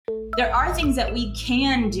there are things that we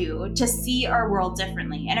can do to see our world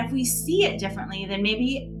differently. And if we see it differently, then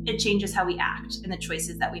maybe it changes how we act and the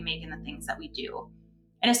choices that we make and the things that we do.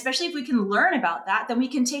 And especially if we can learn about that, then we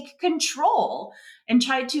can take control and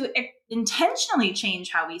try to intentionally change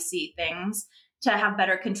how we see things to have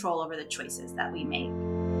better control over the choices that we make.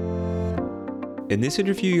 In this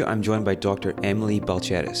interview, I'm joined by Dr. Emily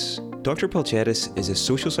Balcetis. Dr. Balcetis is a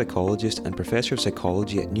social psychologist and professor of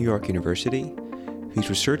psychology at New York University, whose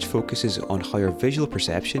research focuses on how our visual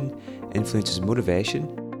perception influences motivation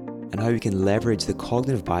and how we can leverage the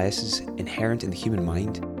cognitive biases inherent in the human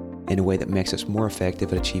mind in a way that makes us more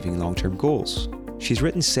effective at achieving long-term goals. She's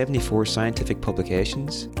written 74 scientific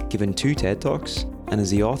publications, given 2 TED Talks, and is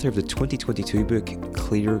the author of the 2022 book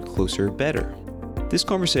Clearer, Closer, Better. This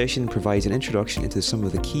conversation provides an introduction into some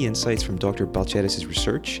of the key insights from Dr. Balcetis'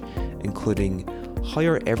 research, including how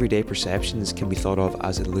our everyday perceptions can be thought of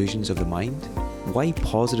as illusions of the mind, why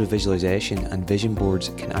positive visualization and vision boards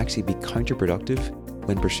can actually be counterproductive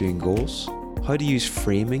when pursuing goals, how to use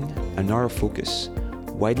framing and narrow focus,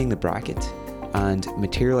 widening the bracket, and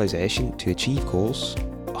materialization to achieve goals,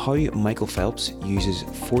 how Michael Phelps uses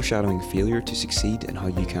foreshadowing failure to succeed and how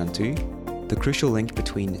you can too, the crucial link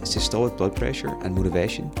between systolic blood pressure and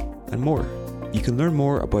motivation, and more. You can learn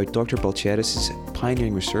more about Dr. Balcetis'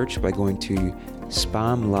 pioneering research by going to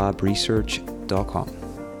spamlabresearch.com.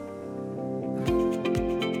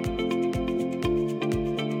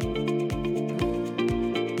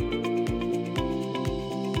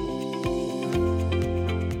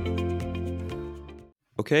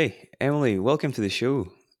 Okay, Emily, welcome to the show.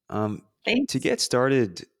 Thanks. To get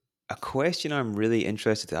started, a question I'm really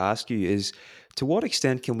interested to ask you is, to what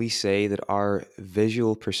extent can we say that our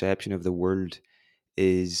visual perception of the world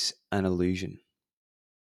is an illusion?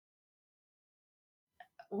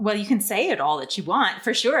 Well, you can say it all that you want,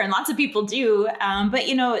 for sure, and lots of people do. But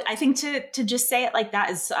I think to just say it like that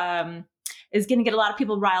is going to get a lot of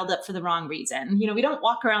people riled up for the wrong reason. We don't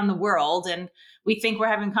walk around the world and we think we're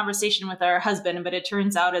having a conversation with our husband, but it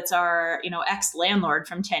turns out it's our ex-landlord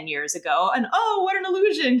from 10 years ago. And oh, what an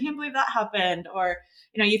illusion! Can't believe that happened. Or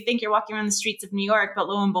you think you're walking around the streets of New York, but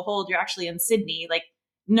lo and behold, you're actually in Sydney. Like,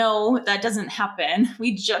 no, that doesn't happen.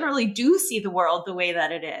 We generally do see the world the way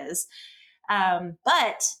that it is.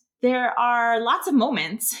 But there are lots of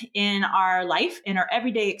moments in our life, in our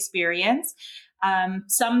everyday experience,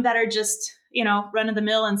 some that are just, run of the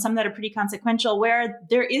mill and some that are pretty consequential, where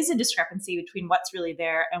there is a discrepancy between what's really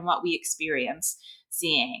there and what we experience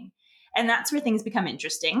seeing. And that's where things become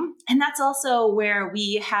interesting. And that's also where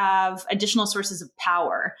we have additional sources of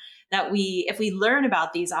power that if we learn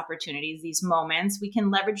about these opportunities, these moments, we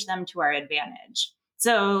can leverage them to our advantage.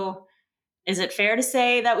 So is it fair to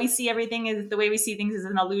say that we see everything as the way we see things as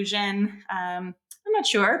an illusion? I'm not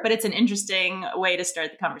sure, but it's an interesting way to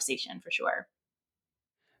start the conversation for sure.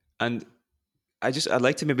 And I'd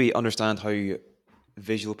like to maybe understand how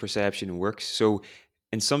visual perception works. So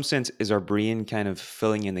in some sense, is our brain kind of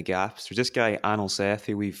filling in the gaps? There's this guy, Anil Seth,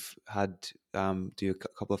 who we've had do a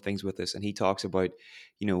couple of things with us, and he talks about,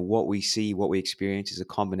 what we see, what we experience is a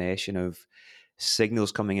combination of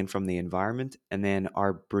signals coming in from the environment and then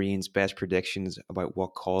our brain's best predictions about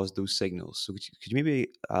what caused those signals. So could you maybe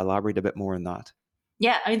elaborate a bit more on that?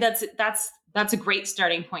 Yeah, I mean, that's a great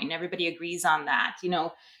starting point, and everybody agrees on that.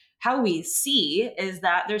 How we see is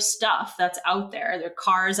that there's stuff that's out there. There are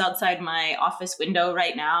cars outside my office window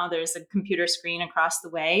right now. There's a computer screen across the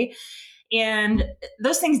way. And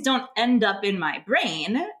those things don't end up in my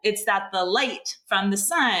brain. It's that the light from the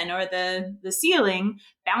sun or the ceiling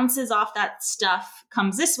bounces off that stuff,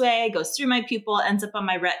 comes this way, goes through my pupil, ends up on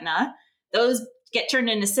my retina. Those get turned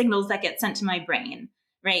into signals that get sent to my brain,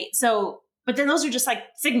 right? So, but then those are just like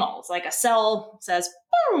signals, like a cell says,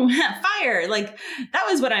 boom, fire. Like that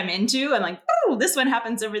was what I'm into. And like, oh, this one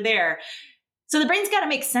happens over there. So the brain's got to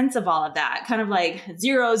make sense of all of that, kind of like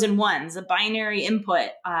zeros and ones, a binary input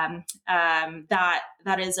that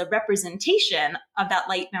is a representation of that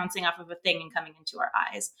light bouncing off of a thing and coming into our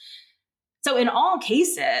eyes. So in all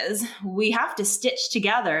cases, we have to stitch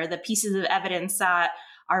together the pieces of evidence that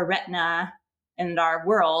our retina and our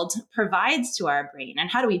world provides to our brain. And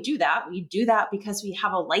how do we do that? We do that because we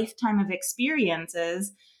have a lifetime of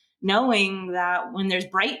experiences knowing that when there's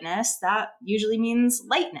brightness, that usually means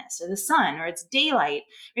lightness or the sun or it's daylight.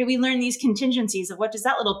 Right? We learn these contingencies of what does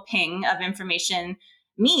that little ping of information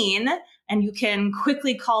mean? And you can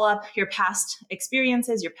quickly call up your past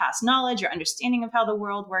experiences, your past knowledge, your understanding of how the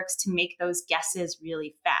world works to make those guesses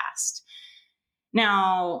really fast.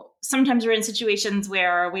 Now, sometimes we're in situations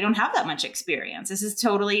where we don't have that much experience. This is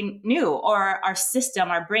totally new, or our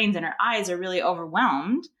system, our brains and our eyes are really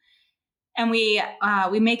overwhelmed. And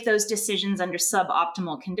we make those decisions under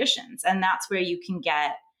suboptimal conditions, and that's where you can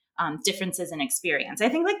get differences in experience. I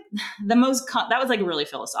think like that was like really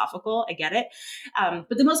philosophical. I get it,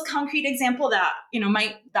 but the most concrete example that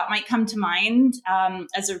might come to mind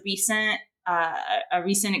as a recent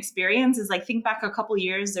experience is like think back a couple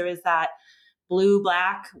years. There was that blue,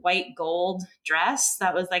 black, white, gold dress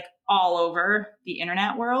that was like all over the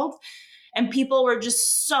internet world, and people were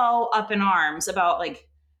just so up in arms about like,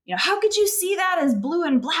 how could you see that as blue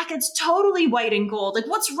and black? It's totally white and gold. Like,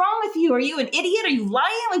 what's wrong with you? Are you an idiot? Are you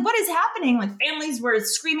lying? Like, what is happening? Like, families were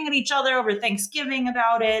screaming at each other over Thanksgiving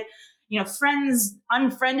about it. Friends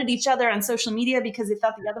unfriended each other on social media because they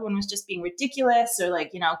thought the other one was just being ridiculous or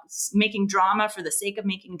like, making drama for the sake of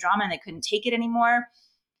making drama, and they couldn't take it anymore.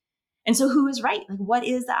 And so who is right? Like, what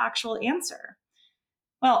is the actual answer?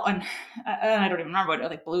 Well, I don't even remember what,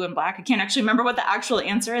 like blue and black. I can't actually remember what the actual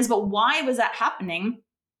answer is, but why was that happening?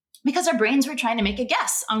 Because our brains were trying to make a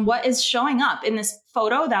guess on what is showing up in this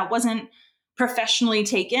photo that wasn't professionally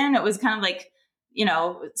taken. It was kind of like,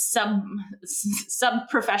 sub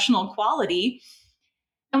professional quality.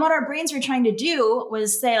 And what our brains were trying to do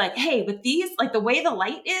was say like, hey, with these, like the way the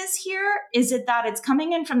light is here, is it that it's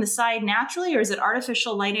coming in from the side naturally, or is it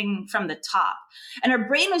artificial lighting from the top? And our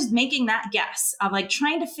brain was making that guess of like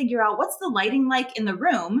trying to figure out what's the lighting like in the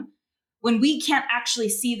room when we can't actually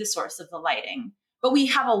see the source of the lighting. But we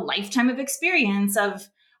have a lifetime of experience of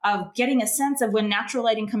getting a sense of when natural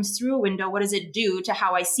lighting comes through a window, what does it do to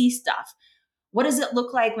how I see stuff? What does it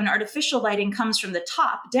look like when artificial lighting comes from the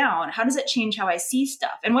top down? How does it change how I see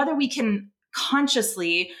stuff? And whether we can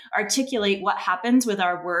consciously articulate what happens with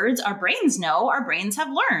our words, our brains know, our brains have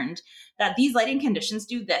learned that these lighting conditions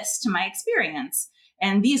do this to my experience,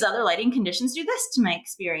 and these other lighting conditions do this to my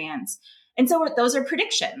experience. And so those are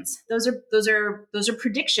predictions. Those are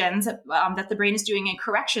predictions that the brain is doing and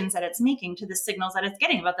corrections that it's making to the signals that it's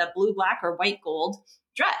getting about that blue, black, or white, gold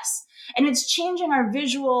dress. And it's changing our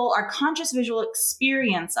conscious visual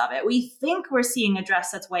experience of it. We think we're seeing a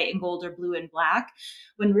dress that's white and gold or blue and black,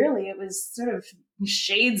 when really it was sort of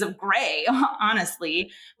shades of gray, honestly.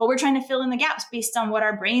 But we're trying to fill in the gaps based on what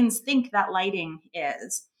our brains think that lighting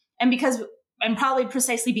is. And probably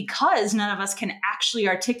precisely because none of us can actually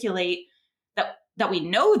articulate that we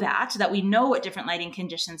know what different lighting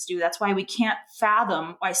conditions do. That's why we can't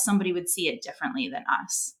fathom why somebody would see it differently than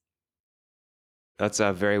us. That's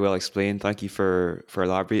very well explained. Thank you for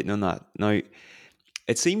elaborating on that. Now,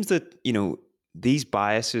 it seems that these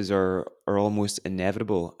biases are almost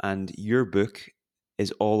inevitable, and your book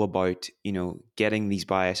is all about getting these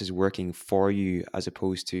biases working for you as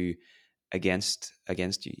opposed to against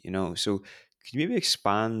you. So, can you maybe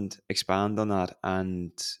expand on that?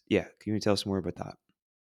 And yeah, can you tell us more about that?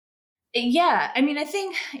 Yeah, I mean, I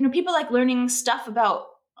think people like learning stuff about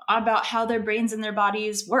how their brains and their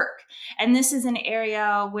bodies work. And this is an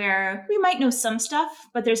area where we might know some stuff,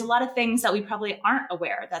 but there's a lot of things that we probably aren't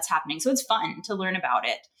aware that's happening. So it's fun to learn about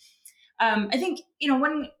it. I think,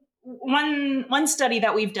 one study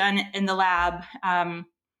that we've done in the lab,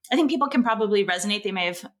 I think people can probably resonate. They may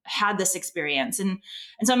have had this experience. And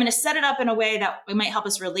so I'm going to set it up in a way that it might help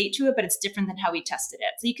us relate to it, but it's different than how we tested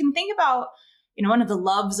it. So you can think about one of the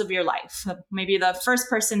loves of your life, maybe the first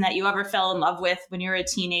person that you ever fell in love with when you were a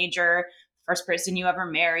teenager, first person you ever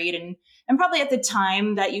married. And probably at the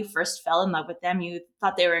time that you first fell in love with them, you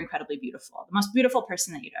thought they were incredibly beautiful, the most beautiful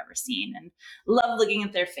person that you'd ever seen, and loved looking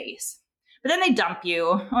at their face. But then they dump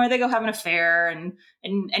you, or they go have an affair, and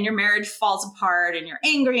your marriage falls apart, and you're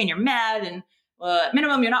angry and you're mad, and at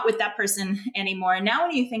minimum, you're not with that person anymore. And now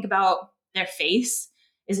when you think about their face,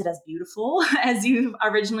 is it as beautiful as you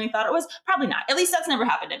originally thought it was? Probably not. At least that's never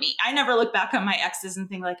happened to me. I never look back on my exes and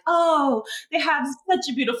think like, oh, they have such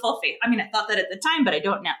a beautiful face. I mean, I thought that at the time, but I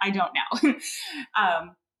don't now.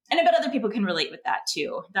 And I bet other people can relate with that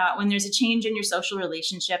too, that when there's a change in your social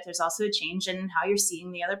relationship, there's also a change in how you're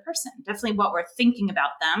seeing the other person. Definitely what we're thinking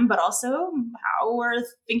about them, but also how we're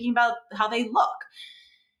thinking about how they look.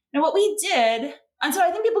 Now, what we did, and so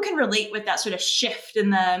I think people can relate with that sort of shift in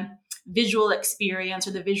the visual experience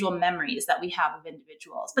or the visual memories that we have of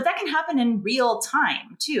individuals. But that can happen in real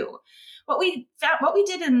time too. What we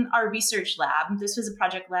did in our research lab, this was a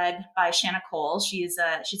project led by Shanna Cole. She's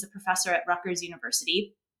a professor at Rutgers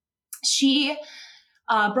University. She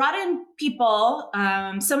brought in people,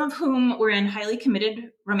 some of whom were in highly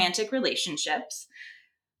committed romantic relationships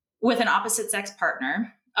with an opposite sex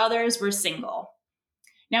partner. Others were single.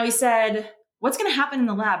 Now, we said, what's going to happen in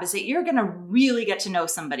the lab is that you're going to really get to know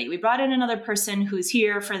somebody. We brought in another person who's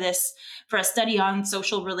here for a study on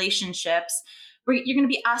social relationships, where you're going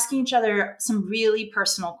to be asking each other some really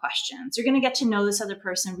personal questions. You're going to get to know this other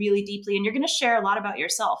person really deeply, and you're going to share a lot about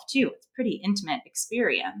yourself too. It's a pretty intimate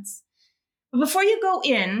experience. But before you go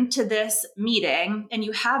into this meeting and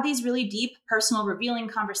you have these really deep, personal, revealing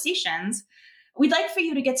conversations, we'd like for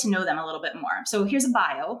you to get to know them a little bit more. So here's a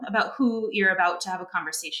bio about who you're about to have a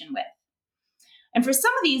conversation with. And for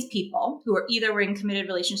some of these people who were in committed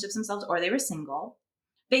relationships themselves or they were single,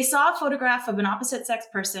 they saw a photograph of an opposite sex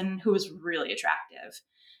person who was really attractive.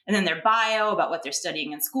 And then their bio about what they're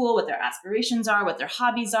studying in school, what their aspirations are, what their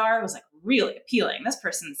hobbies are, was like really appealing. This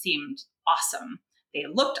person seemed awesome. They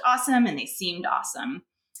looked awesome and they seemed awesome.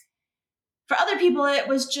 For other people, it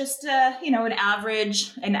was just an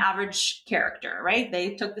average character, right?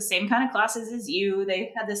 They took the same kind of classes as you.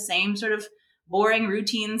 They had the same sort of boring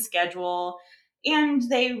routine schedule, and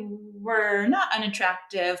they were not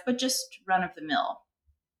unattractive, but just run of the mill.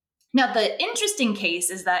 Now, the interesting case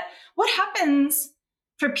is that what happens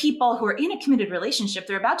for people who are in a committed relationship,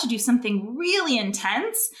 they're about to do something really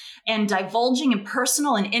intense and divulging and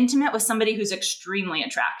personal and intimate with somebody who's extremely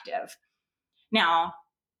attractive. Now,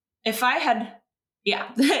 if I had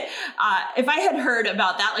heard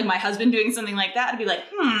about that, like my husband doing something like that, I'd be like,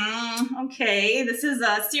 okay, this is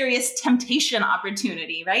a serious temptation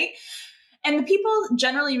opportunity, right? And the people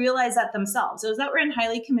generally realize that themselves. Those that were in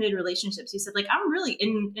highly committed relationships, who said, like, I'm really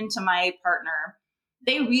into my partner.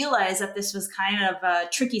 They realized that this was kind of a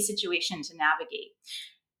tricky situation to navigate.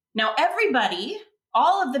 Now, everybody,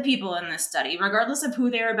 all of the people in this study, regardless of who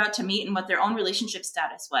they were about to meet and what their own relationship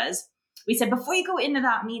status was, we said, before you go into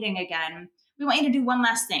that meeting again, we want you to do one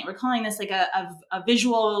last thing. We're calling this like a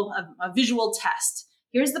visual test.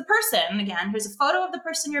 Here's the person, again, here's a photo of the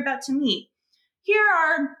person you're about to meet. Here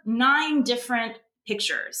are 9 different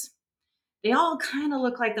pictures. They all kind of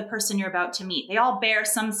look like the person you're about to meet. They all bear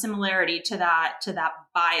some similarity to that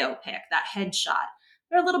biopic, that headshot.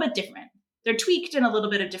 They're a little bit different. They're tweaked in a little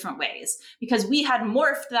bit of different ways because we had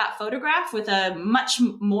morphed that photograph with a much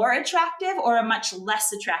more attractive or a much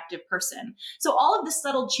less attractive person. So all of the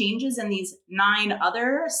subtle changes in these 9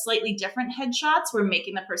 other slightly different headshots were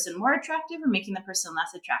making the person more attractive or making the person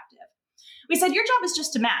less attractive. We said, your job is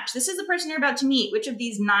just to match. This is the person you're about to meet. Which of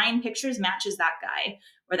these 9 pictures matches that guy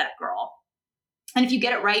or that girl? And if you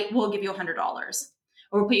get it right, we'll give you $100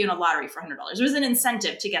 or we'll put you in a lottery for $100. There was an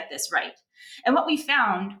incentive to get this right. And what we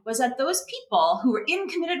found was that those people who were in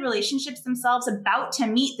committed relationships themselves about to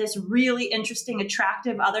meet this really interesting,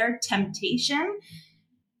 attractive other temptation,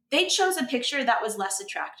 they chose a picture that was less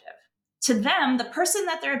attractive. To them, the person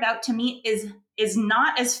that they're about to meet is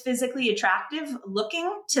not as physically attractive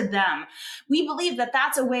looking to them. We believe that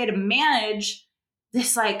that's a way to manage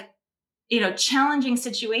this challenging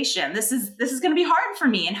situation. This is going to be hard for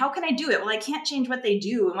me. And how can I do it? Well, I can't change what they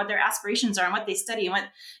do and what their aspirations are and what they study and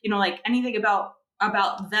what, anything about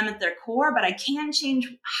them at their core, but I can change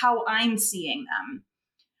how I'm seeing them.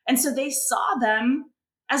 And so they saw them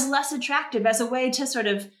as less attractive as a way to sort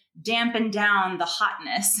of dampen down the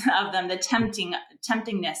hotness of them, the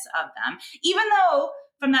temptingness of them, even though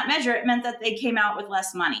from that measure, it meant that they came out with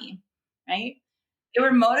less money, right? They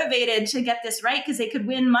were motivated to get this right because they could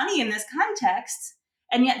win money in this context,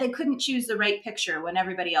 and yet they couldn't choose the right picture when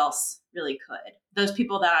everybody else really could. Those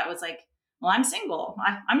people that was like, well, I'm single.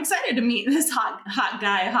 I'm excited to meet this hot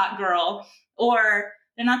guy, hot girl, or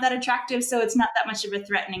they're not that attractive, so it's not that much of a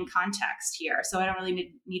threatening context here. So I don't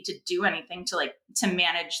really need to do anything to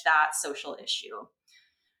manage that social issue.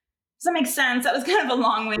 Does that make sense? That was kind of a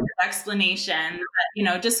long-winded explanation,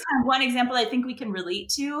 but, just kind of one example I think we can relate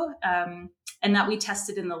to, and that we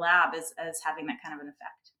tested in the lab as having that kind of an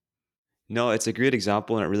effect. No, it's a great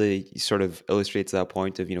example, and it really sort of illustrates that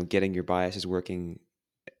point of, getting your biases working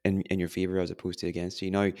in your favor as opposed to against you.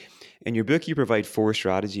 Now, in your book, you provide 4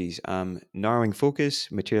 strategies: narrowing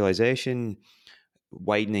focus, materialization,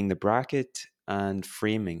 widening the bracket, and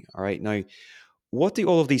framing. All right. Now, what do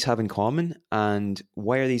all of these have in common, and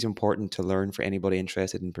why are these important to learn for anybody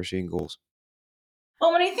interested in pursuing goals?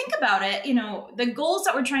 Well, when I think about it, the goals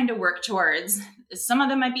that we're trying to work towards, some of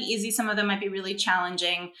them might be easy, some of them might be really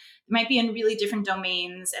challenging, they might be in really different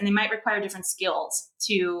domains, and they might require different skills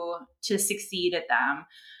to succeed at them.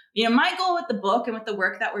 My goal with the book and with the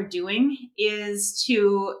work that we're doing is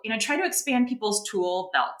to, try to expand people's tool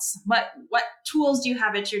belts. What tools do you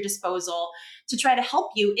have at your disposal to try to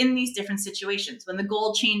help you in these different situations? When the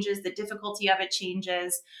goal changes, the difficulty of it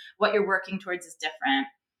changes, what you're working towards is different.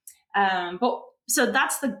 So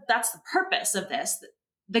that's the purpose of this.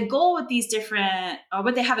 The goal with these different,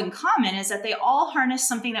 what they have in common is that they all harness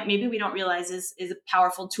something that maybe we don't realize is a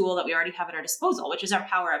powerful tool that we already have at our disposal, which is our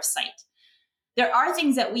power of sight. there are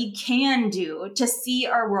things that we can do to see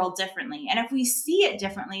our world differently. And if we see it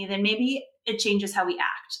differently, then maybe it changes how we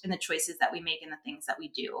act and the choices that we make and the things that we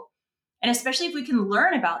do. And especially if we can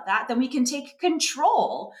learn about that, then we can take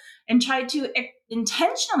control and try to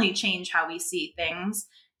intentionally change how we see things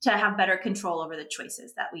to have better control over the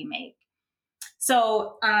choices that we make.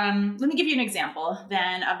 So let me give you an example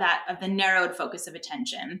then of the narrowed focus of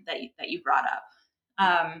attention that you brought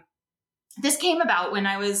up. This came about when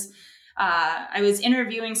I was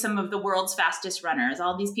interviewing some of the world's fastest runners.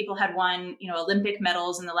 All these people had won, Olympic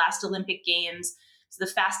medals in the last Olympic Games. So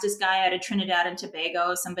the fastest guy out of Trinidad and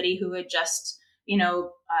Tobago, somebody who had just,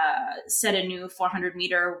 set a new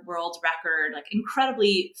 400-meter world record, like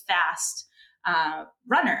incredibly fast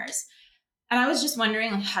runners. And I was just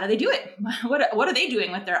wondering, like, how do they do it? What are they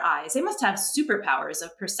doing with their eyes? They must have superpowers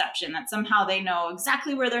of perception that somehow they know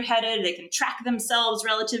exactly where they're headed. They can track themselves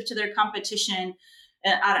relative to their competition.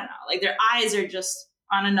 And I don't know, like their eyes are just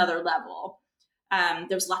on another level.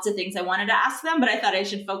 There's lots of things I wanted to ask them, but I thought I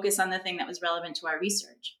should focus on the thing that was relevant to our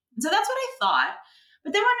research. And so that's what I thought.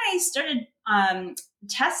 But then when I started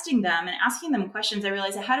testing them and asking them questions, I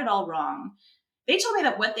realized I had it all wrong. They told me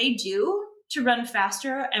that what they do to run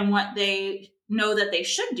faster and what they know that they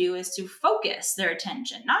should do is to focus their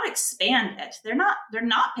attention, not expand it. They're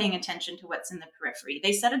not paying attention to what's in the periphery.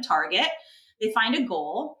 They set a target, they find a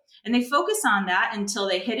goal, and they focus on that until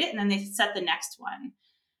they hit it, and then they set the next one.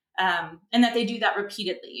 And that they do that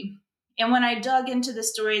repeatedly. And when I dug into the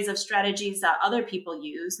stories of strategies that other people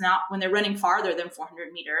use, not when they're running farther than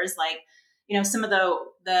 400 meters, like, some of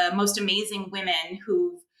the most amazing women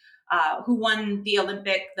who won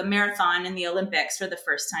the marathon in the Olympics for the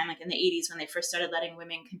first time, like in the 80s when they first started letting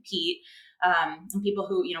women compete, and people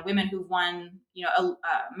who, women who've won,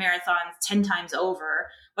 marathons 10 times over.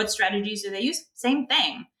 What strategies do they use? Same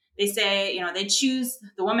thing. They say, they choose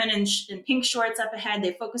the woman in pink shorts up ahead.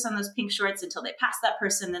 They focus on those pink shorts until they pass that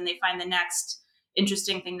person. Then they find the next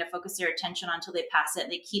interesting thing to focus their attention on until they pass it.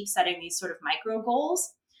 And they keep setting these sort of micro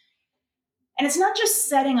goals. And it's not just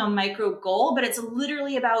setting a micro goal, but it's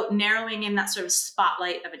literally about narrowing in that sort of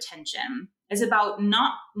spotlight of attention. It's about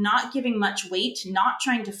not giving much weight, not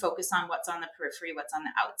trying to focus on what's on the periphery, what's on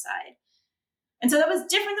the outside. And so that was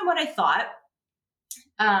different than what I thought.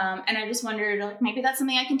 And I just wondered, like, maybe that's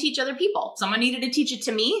something I can teach other people. Someone needed to teach it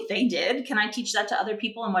to me. They did. Can I teach that to other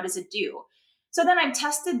people? And what does it do? So then I've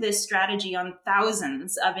tested this strategy on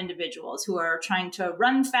thousands of individuals who are trying to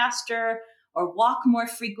run faster or walk more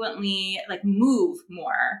frequently, like move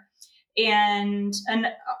more. And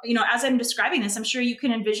as I'm describing this, I'm sure you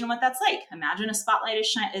can envision what that's like. Imagine a spotlight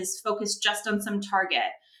is focused just on some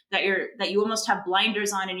target that you almost have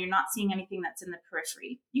blinders on and you're not seeing anything that's in the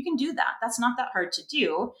periphery. You can do that. That's not that hard to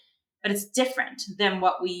do, but it's different than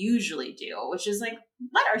what we usually do, which is like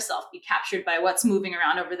let ourselves be captured by what's moving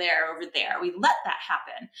around over there. We let that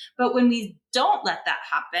happen. But when we don't let that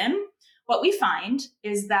happen, what we find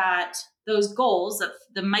is that those goals of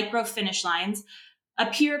the micro finish lines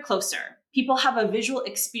appear closer. People have a visual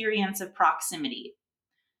experience of proximity.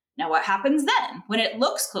 Now, what happens then? When it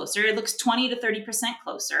looks closer, it looks 20 to 30%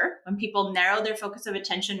 closer when people narrow their focus of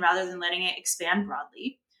attention rather than letting it expand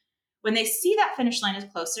broadly. When they see that finish line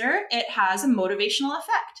is closer, it has a motivational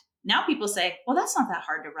effect. Now people say, well, that's not that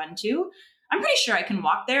hard to run to. I'm pretty sure I can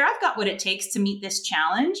walk there. I've got what it takes to meet this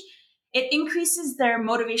challenge. It increases their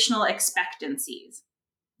motivational expectancies.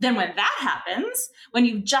 Then when that happens, when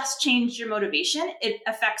you've just changed your motivation, it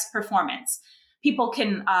affects performance. People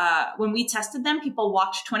can, when we tested them, people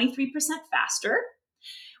walked 23% faster.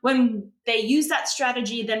 When they used that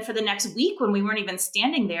strategy, then for the next week, when we weren't even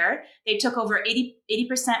standing there, they took over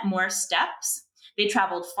 80% more steps. They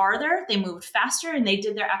traveled farther, they moved faster, and they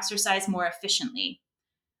did their exercise more efficiently.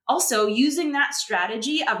 Also, using that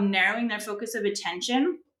strategy of narrowing their focus of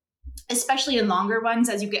attention, especially in longer runs,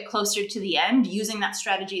 as you get closer to the end, using that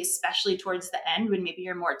strategy, especially towards the end when maybe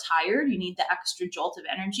you're more tired, you need the extra jolt of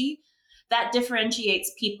energy. That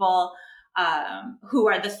differentiates people who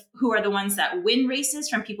are the ones that win races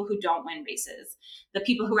from people who don't win races. The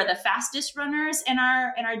people who are the fastest runners in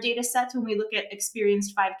our data sets when we look at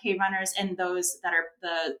experienced 5K runners, and those that are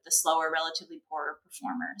the slower, relatively poorer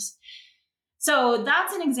performers. So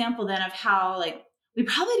that's an example then of how we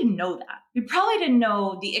probably didn't know that. We probably didn't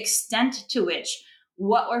know the extent to which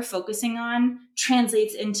what we're focusing on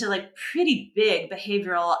translates into pretty big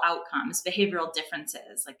behavioral outcomes, behavioral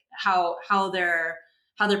differences, like how they're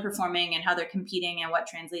performing and how they're competing and what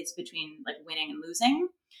translates between winning and losing.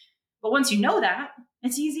 But once you know that,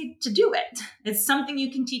 it's easy to do it. It's something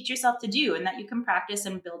you can teach yourself to do and that you can practice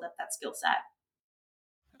and build up that skill set.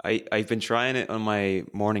 I've been trying it on my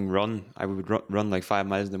morning run. I would run like 5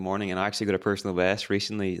 miles in the morning, and I actually got a personal best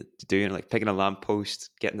recently to doing it, like picking a lamppost,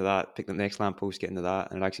 getting to that, picking the next lamppost, getting to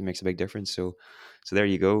that, and it actually makes a big difference. So there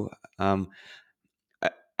you go. I,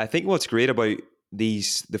 I think what's great about the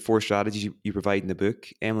four strategies you provide in the book,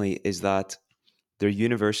 Emily, is that they're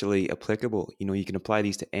universally applicable. You know, you can apply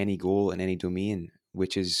these to any goal in any domain,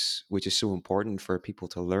 which is so important for people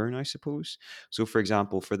to learn, I suppose. So, for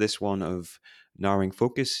example, for this one of narrowing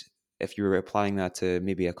focus, if you were applying that to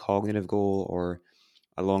maybe a cognitive goal or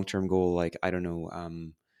a long term goal, like I don't know,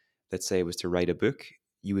 let's say it was to write a book,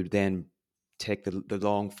 you would then take the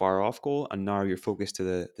long far off goal and narrow your focus to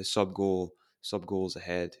the sub goals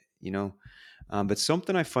ahead. But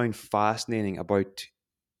something I found fascinating about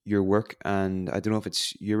your work, and I don't know if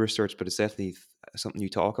it's your research, but it's definitely something you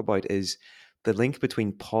talk about, is the link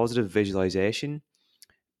between positive visualization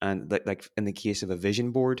and like in the case of a vision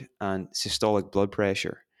board and systolic blood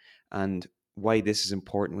pressure, and why this is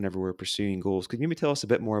important whenever we're pursuing goals. Could you maybe tell us a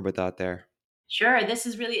bit more about that there? Sure. This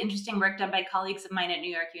is really interesting work done by colleagues of mine at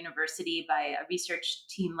New York University by a research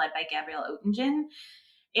team led by Gabrielle Oettingen.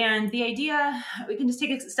 And the idea, we can just take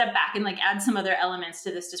a step back and like add some other elements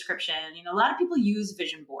to this description. A lot of people use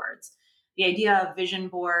vision boards. The idea of vision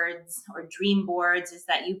boards or dream boards is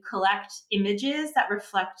that you collect images that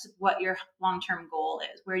reflect what your long term goal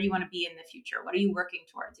is. Where do you want to be in the future? What are you working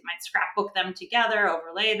towards? You might scrapbook them together,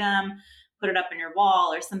 overlay them, put it up on your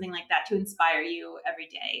wall or something like that to inspire you every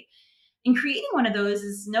day. And creating one of those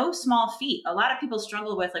is no small feat. A lot of people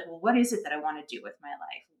struggle with like, well, what is it that I want to do with my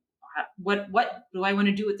life? What do I want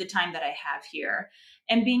to do with the time that I have here?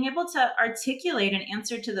 And being able to articulate an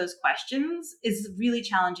answer to those questions is really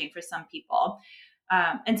challenging for some people.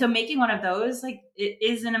 And so making one of those, like, it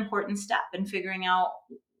is an important step in figuring out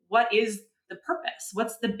what is the purpose?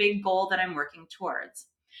 What's the big goal that I'm working towards?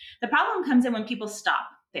 The problem comes in when people stop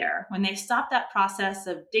there, when they stop that process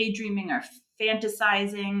of daydreaming or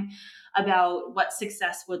fantasizing about what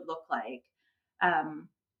success would look like.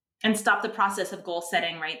 And stop the process of goal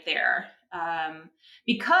setting right there,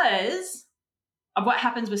 because of what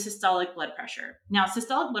happens with systolic blood pressure. Now,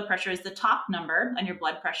 systolic blood pressure is the top number on your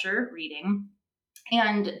blood pressure reading.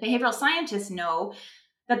 And behavioral scientists know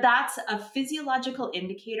that that's a physiological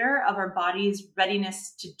indicator of our body's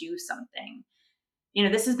readiness to do something.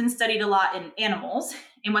 This has been studied a lot in animals,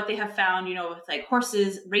 and what they have found, with like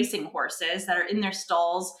horses, racing horses that are in their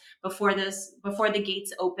stalls before the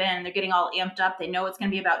gates open, they're getting all amped up. They know it's going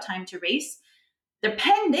to be about time to race. They're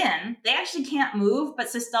penned in. They actually can't move, but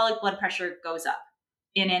systolic blood pressure goes up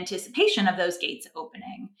in anticipation of those gates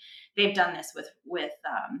opening. They've done this with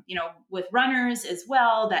runners as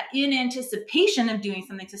well. That in anticipation of doing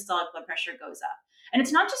something, systolic blood pressure goes up. And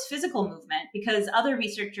it's not just physical movement, because other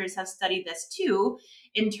researchers have studied this too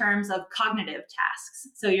in terms of cognitive tasks.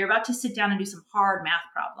 So you're about to sit down and do some hard math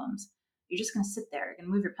problems. You're just going to sit there. You're going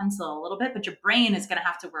to move your pencil a little bit, but your brain is going to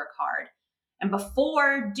have to work hard. And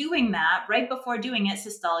before doing that, right before doing it,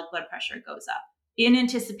 systolic blood pressure goes up in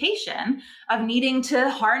anticipation of needing to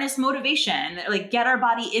harness motivation, like get our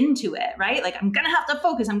body into it, right? Like, I'm going to have to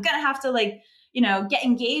focus. I'm going to have to get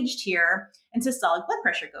engaged here. And systolic blood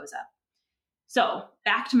pressure goes up. So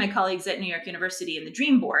back to my colleagues at New York University and the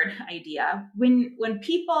dream board idea, when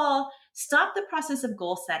people stop the process of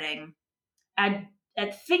goal setting at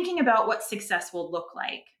thinking about what success will look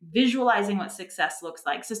like, visualizing what success looks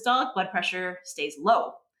like, systolic blood pressure stays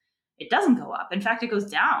low. It doesn't go up. In fact, it goes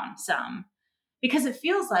down some, because it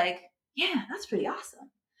feels like, yeah, that's pretty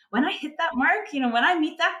awesome. When I hit that mark, when I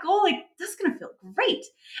meet that goal, like, that's going to feel great.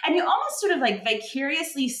 And you almost sort of like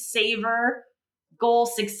vicariously savor goal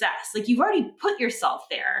success. Like, you've already put yourself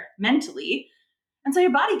there mentally. And so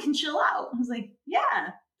your body can chill out. I was like, yeah,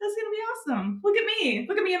 that's going to be awesome. Look at me.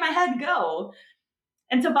 Look at me in my head go.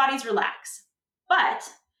 And so bodies relax. But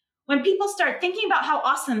when people start thinking about how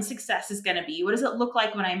awesome success is going to be, what does it look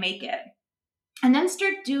like when I make it? And then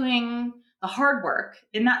start doing the hard work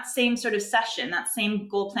in that same sort of session, that same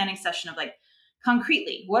goal planning session of like,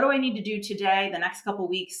 concretely, what do I need to do today, the next couple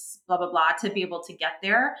weeks, blah, blah, blah, to be able to get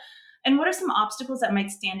there? And what are some obstacles that might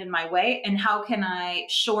stand in my way? And how can I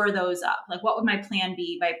shore those up? Like, what would my plan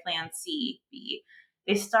B by plan C be?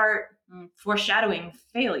 They start foreshadowing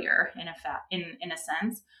failure in a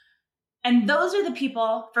sense. And those are the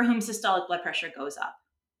people for whom systolic blood pressure goes up.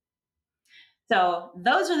 So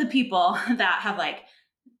those are the people that have like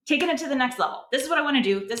taken it to the next level. This is what I want to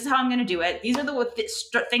do. This is how I'm going to do it. These are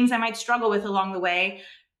the things I might struggle with along the way.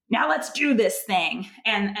 Now let's do this thing.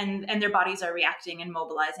 And their bodies are reacting and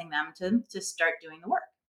mobilizing them to start doing the work.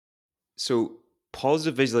 So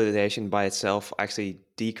positive visualization by itself actually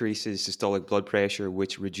decreases systolic blood pressure,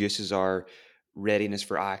 which reduces our readiness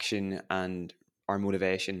for action and our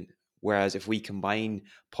motivation. Whereas if we combine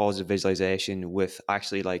positive visualization with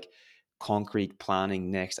actually like concrete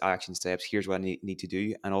planning, next action steps, here's what I need to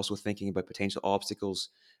do, and also thinking about potential obstacles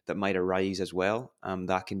that might arise as well,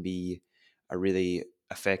 that can be a really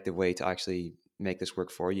effective way to actually make this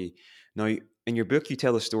work for you. Now, in your book, you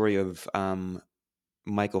tell the story of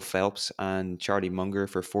Michael Phelps and Charlie Munger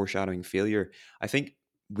for foreshadowing failure. I think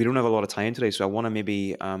we don't have a lot of time today, so I want to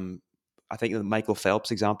maybe. I think the Michael Phelps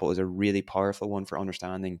example is a really powerful one for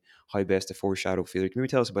understanding how best to foreshadow failure. Can you maybe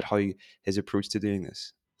tell us about how his approach to doing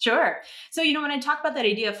this? Sure. So, when I talk about that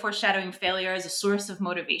idea of foreshadowing failure as a source of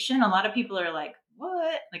motivation, a lot of people are like,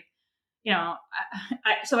 what? Like,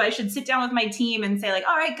 so I should sit down with my team and say, like,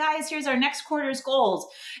 all right, guys, here's our next quarter's goals.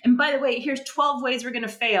 And by the way, here's 12 ways we're going to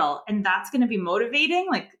fail. And that's going to be motivating.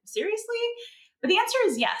 Like, seriously? But the answer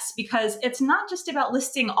is yes, because it's not just about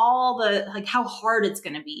listing all the, like, how hard it's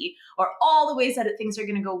going to be or all the ways that things are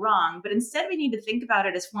going to go wrong. But instead, we need to think about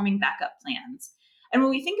it as forming backup plans. And when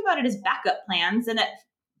we think about it as backup plans, then it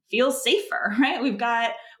feels safer, right? We've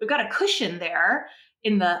got a cushion there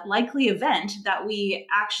in the likely event that we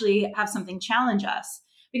actually have something challenge us.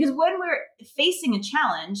 Because when we're facing a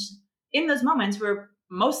challenge, in those moments, we're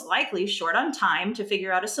most likely short on time to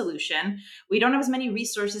figure out a solution. We don't have as many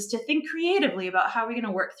resources to think creatively about how we're going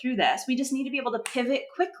to work through this. We just need to be able to pivot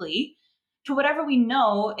quickly to whatever we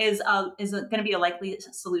know is going to be a likely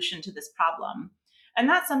solution to this problem. And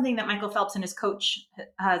that's something that Michael Phelps and his coach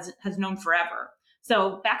has known forever.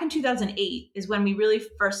 So back in 2008 is when we really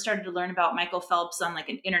first started to learn about Michael Phelps on like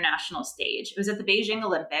an international stage. It was at the Beijing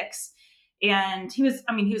Olympics. And he was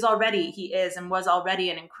and was already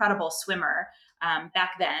an incredible swimmer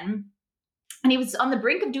back then. And he was on the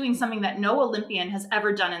brink of doing something that no Olympian has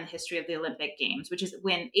ever done in the history of the Olympic Games, which is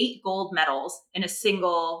win 8 gold medals in a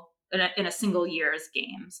single year's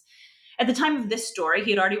games. At the time of this story,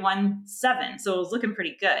 he had already won 7, so it was looking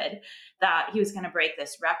pretty good that he was going to break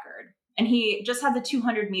this record. And he just had the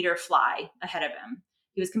 200-meter fly ahead of him.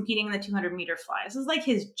 He was competing in the 200-meter fly. This is like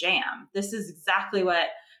his jam. This is exactly what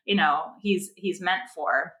he's meant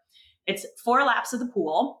for. It's 4 laps of the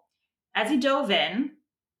pool. As he dove in,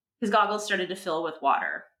 his goggles started to fill with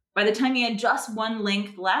water. By the time he had just 1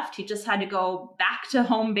 length left, he just had to go back to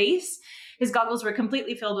home base. His goggles were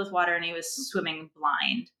completely filled with water and he was swimming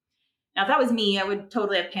blind. Now, if that was me, I would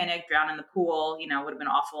totally have panicked, drowned in the pool, would have been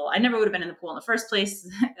awful. I never would have been in the pool in the first place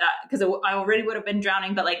because I already would have been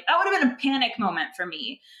drowning, but like that would have been a panic moment for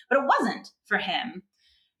me. But it wasn't for him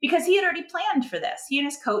because he had already planned for this. He and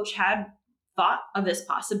his coach had thought of this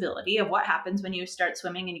possibility of what happens when you start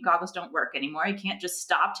swimming and your goggles don't work anymore. You can't just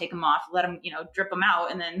stop, take them off, let them, drip them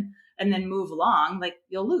out and then move along. Like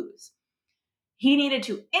you'll lose. He needed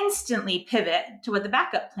to instantly pivot to what the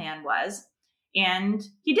backup plan was. And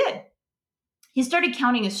he did. He started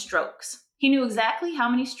counting his strokes. He knew exactly how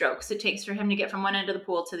many strokes it takes for him to get from one end of the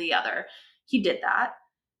pool to the other. He did that.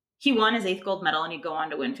 He won his 8th gold medal and he'd go on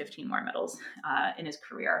to win 15 more medals in his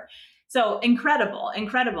career. So incredible.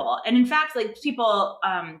 And in fact, like people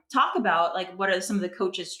talk about like what are some of the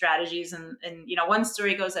coach's strategies. And one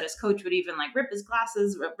story goes that his coach would even like rip his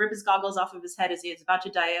goggles off of his head as he was about to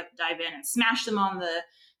dive in and smash them on the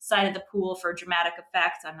side of the pool for dramatic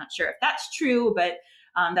effect. I'm not sure if that's true, but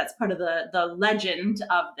that's part of the legend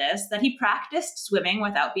of this, that he practiced swimming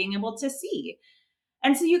without being able to see.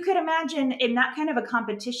 And so you could imagine in that kind of a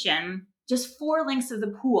competition, just 4 lengths of the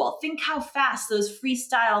pool, think how fast those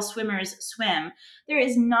freestyle swimmers swim. There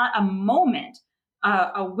is not a moment,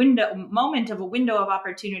 a window of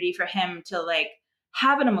opportunity for him to like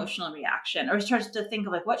have an emotional reaction or starts to think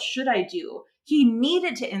of like, what should I do? He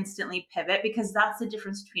needed to instantly pivot because that's the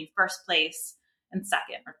difference between first place and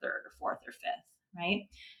second or third or fourth or fifth, right?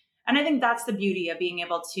 And I think that's the beauty of being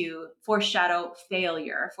able to foreshadow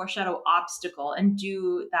failure, foreshadow obstacle, and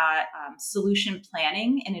do that solution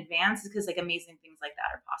planning in advance because like amazing things like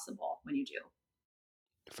that are possible when you do.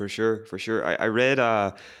 For sure, for sure. I read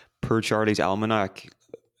Per Charlie's Almanac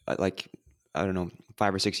like I don't know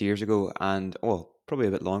 5 or 6 years ago, and probably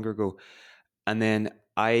a bit longer ago. And then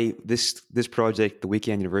this project, the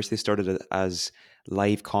Weekend University, started as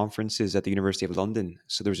live conferences at the University of London.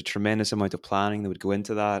 So there was a tremendous amount of planning that would go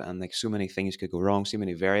into that, and like so many things could go wrong, so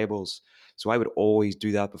many variables. So I would always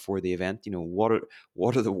do that before the event. What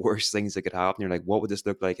are the worst things that could happen? You're like, what would this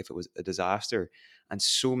look like if it was a disaster? And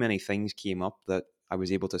so many things came up that I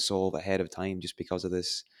was able to solve ahead of time just because of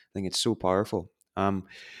this. I think it's so powerful. Now,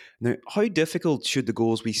 how difficult should the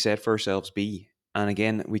goals we set for ourselves be? And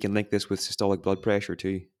again, we can link this with systolic blood pressure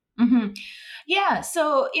too. Mm-hmm. Yeah.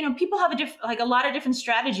 So, people have a lot of different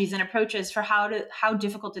strategies and approaches for how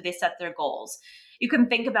difficult do they set their goals. You can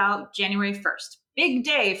think about January 1st. Big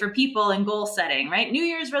day for people in goal setting, right? New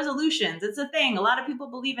Year's resolutions, it's a thing. A lot of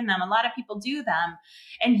people believe in them. A lot of people do them.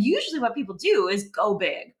 And usually what people do is go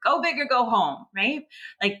big or go home, right?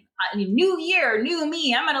 Like, new year, new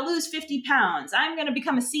me, I'm going to lose 50 pounds. I'm going to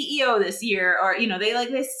become a CEO this year. Or,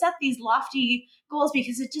 they set these lofty goals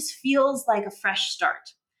because it just feels like a fresh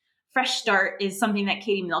start. Fresh start is something that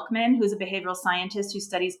Katie Milkman, who's a behavioral scientist who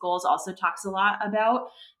studies goals, also talks a lot about.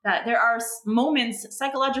 That there are moments,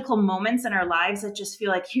 psychological moments in our lives that just feel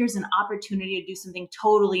like here's an opportunity to do something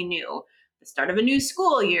totally new. The start of a new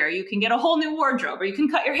school year, you can get a whole new wardrobe, or you can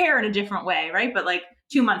cut your hair in a different way, right? But like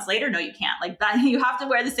 2 months later, no, you can't. Like that, you have to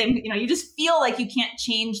wear the same. You just feel like you can't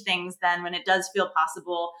change things then when it does feel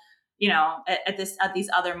possible. At these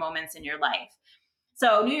other moments in your life.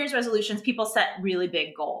 So New Year's resolutions, people set really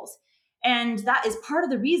big goals. And that is part of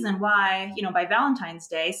the reason why, by Valentine's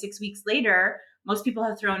Day, 6 weeks later, most people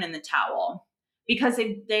have thrown in the towel because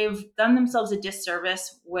they've done themselves a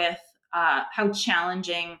disservice with how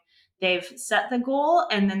challenging they've set the goal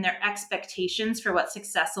and then their expectations for what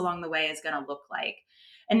success along the way is going to look like.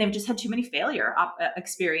 And they've just had too many failure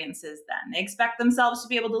experiences then. They expect themselves to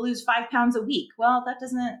be able to lose 5 pounds a week. Well, that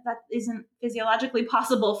isn't physiologically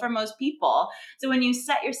possible for most people. So when you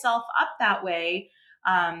set yourself up that way,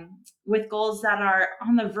 with goals that are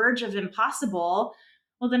on the verge of impossible,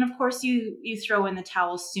 well, then of course you throw in the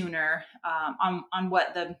towel sooner on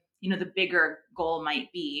what the bigger goal might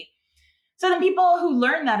be. So then people who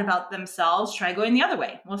learn that about themselves try going the other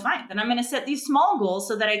way. Well, fine, then I'm going to set these small goals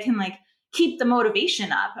so that I can keep the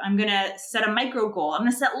motivation up. I'm going to set a micro goal. I'm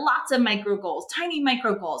going to set lots of micro goals, tiny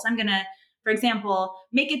micro goals. I'm going to, for example,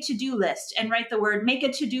 make a to-do list and write the word make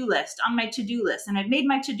a to-do list on my to-do list. And I've made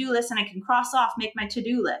my to-do list and I can cross off make my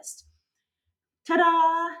to-do list.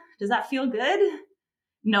 Ta-da! Does that feel good?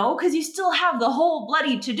 No, because you still have the whole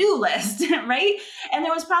bloody to-do list, right? And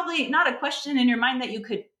there was probably not a question in your mind that you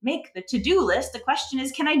could make the to-do list. The question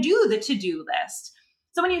is, can I do the to-do list?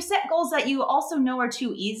 So when you set goals that you also know are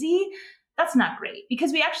too easy, that's not great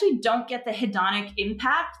because we actually don't get the hedonic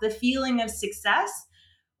impact, the feeling of success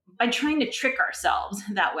by trying to trick ourselves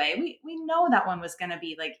that way. We know that one was going to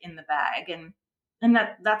be in the bag, and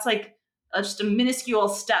that's just a minuscule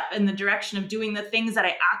step in the direction of doing the things that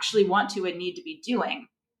I actually want to and need to be doing.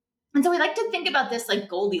 And so we like to think about this like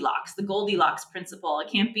Goldilocks, the Goldilocks principle. It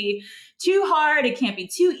can't be too hard. It can't be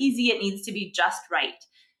too easy. It needs to be just right.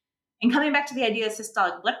 And coming back to the idea of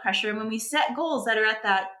systolic blood pressure, when we set goals that are at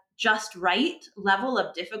that just right level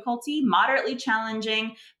of difficulty, moderately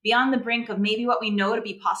challenging, beyond the brink of maybe what we know to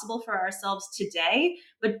be possible for ourselves today,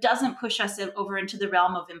 but doesn't push us over into the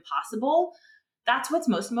realm of impossible, that's what's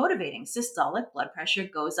most motivating. Systolic blood pressure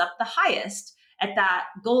goes up the highest at that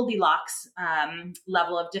Goldilocks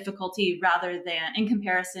level of difficulty rather than in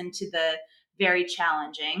comparison to the very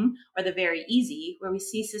challenging or the very easy, where we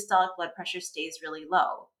see systolic blood pressure stays really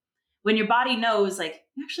low. When your body knows, you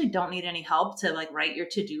actually don't need any help to write your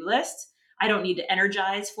to-do list. I don't need to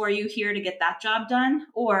energize for you here to get that job done.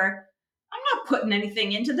 Or I'm not putting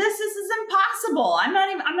anything into this. This is impossible. I'm not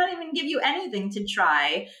even going to give you anything to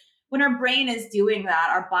try. When our brain is doing that,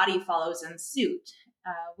 our body follows in suit.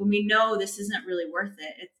 When we know this isn't really worth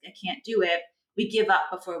it, I can't do it, we give up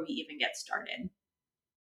before we even get started.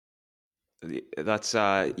 That's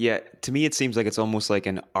yeah, to me it seems like it's almost like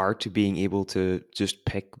an art to being able to just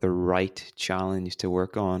pick the right challenge to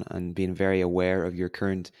work on and being very aware of your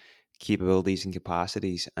current capabilities and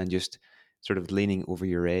capacities and just sort of leaning over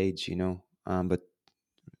your age, but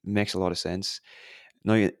makes a lot of sense.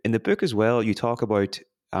 Now, in the book as well, you talk about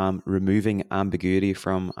removing ambiguity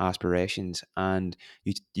from aspirations, and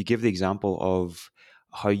you give the example of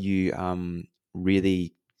how you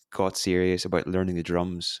really got serious about learning the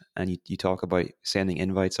drums, and you talk about sending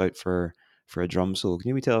invites out for a drum solo. Can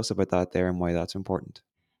you maybe tell us about that there and why that's important?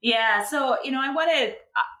 Yeah. So,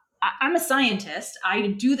 I'm a scientist. I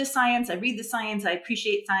do the science. I read the science. I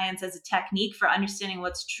appreciate science as a technique for understanding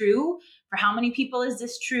what's true. For how many people is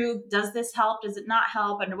this true? Does this help? Does it not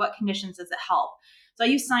help? Under what conditions does it help? So I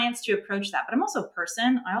use science to approach that. But I'm also a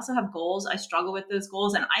person. I also have goals. I struggle with those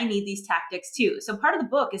goals and I need these tactics too. So part of the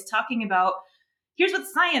book is talking about here's what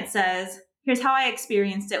science says. Here's how I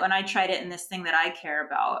experienced it when I tried it in this thing that I care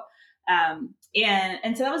about.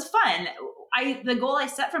 And so that was fun. The goal I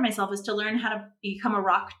set for myself is to learn how to become a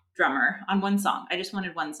rock drummer on one song. I just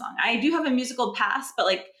wanted one song. I do have a musical past, but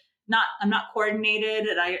I'm not coordinated.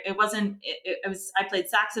 And I played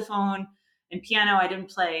saxophone and piano. I didn't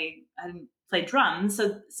play drums.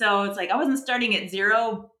 So it's I wasn't starting at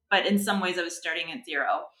zero, but in some ways I was starting at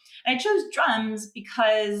zero. And I chose drums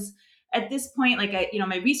because at this point,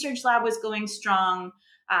 my research lab was going strong.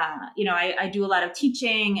 I do a lot of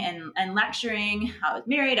teaching and lecturing. I was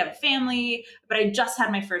married, I have a family, but I just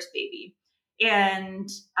had my first baby. And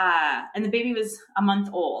and the baby was a month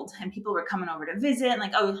old, and people were coming over to visit, and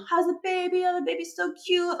like, oh, how's the baby? Oh, the baby's so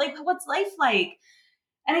cute. Like, what's life like?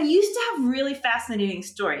 And I used to have really fascinating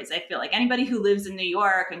stories. I feel like anybody who lives in New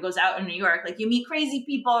York and goes out in New York, like you meet crazy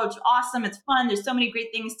people, it's awesome, it's fun, there's so many great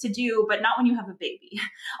things to do, but not when you have a baby.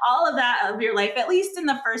 All of that of your life, at least in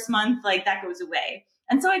the first month, like that goes away.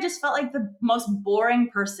 And so I just felt like the most boring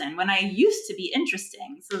person when I used to be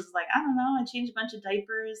interesting. So it was like, I don't know, I changed a bunch of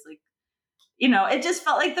diapers, like, it just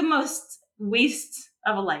felt like the most waste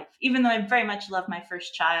of a life, even though I very much love my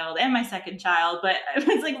first child and my second child, but I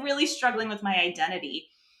was like really struggling with my identity.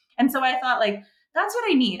 And so I thought, like, that's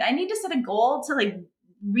what I need. I need to set a goal to like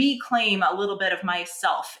reclaim a little bit of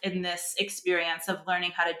myself in this experience of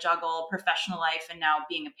learning how to juggle professional life and now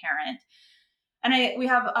being a parent. And we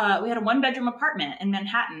had a 1 bedroom apartment in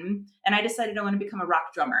Manhattan, and I decided I want to become a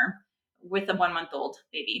rock drummer with a 1 month old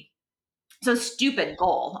baby. So stupid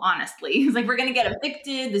goal, honestly. It's like we're gonna get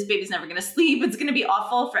evicted. This baby's never gonna sleep. It's gonna be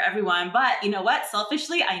awful for everyone. But you know what?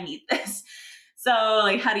 Selfishly, I need this. So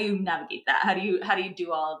like, how do you navigate that? How do you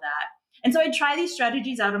do all of that? And so I try these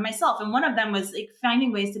strategies out on myself. And one of them was like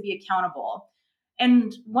finding ways to be accountable.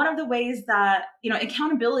 And one of the ways that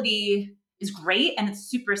accountability is great and it's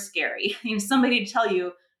super scary. Somebody to tell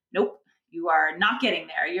you, nope, you are not getting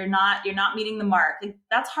there. You're not meeting the mark. Like,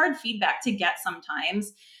 that's hard feedback to get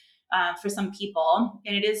sometimes for some people,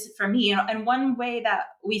 and it is for me. And one way that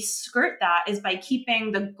we skirt that is by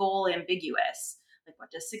keeping the goal ambiguous. Like, what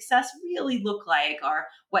does success really look like? Or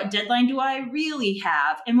what deadline do I really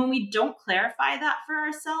have? And when we don't clarify that for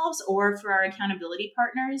ourselves or for our accountability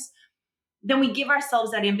partners, then we give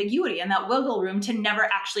ourselves that ambiguity and that wiggle room to never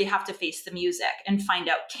actually have to face the music and find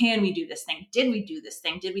out, can we do this thing? Did we do this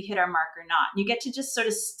thing? Did we hit our mark or not? And you get to just sort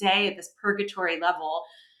of stay at this purgatory level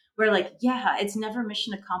where, like, yeah, it's never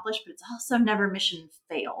mission accomplished, but it's also never mission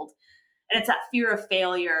failed. And it's that fear of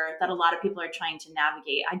failure that a lot of people are trying to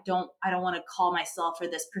navigate. I don't want to call myself for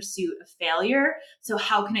this pursuit of failure. So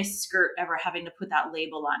how can I skirt ever having to put that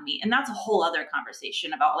label on me? And that's a whole other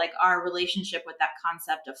conversation about like our relationship with that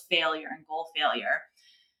concept of failure and goal failure.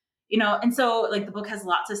 And so like the book has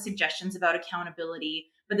lots of suggestions about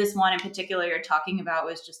accountability, but this one in particular you're talking about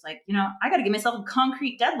was just like, I got to give myself a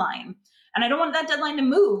concrete deadline. And I don't want that deadline to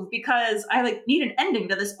move because I like need an ending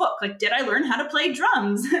to this book. Like, did I learn how to play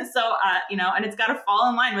drums? So, and it's got to fall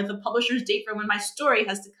in line with the publisher's date for when my story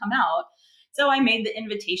has to come out. So I made the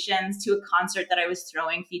invitations to a concert that I was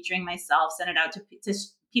throwing featuring myself, sent it out to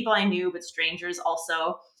people I knew, but strangers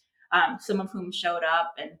also, some of whom showed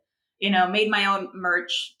up, and made my own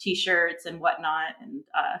merch, t-shirts and whatnot,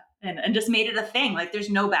 and just made it a thing. Like, there's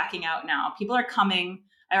no backing out now. People are coming.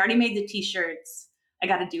 I already made the t-shirts. I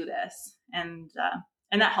got to do this. And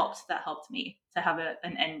that helped. That helped me to have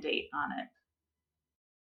an end date on it.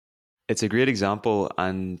 It's a great example,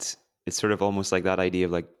 and it's sort of almost like that idea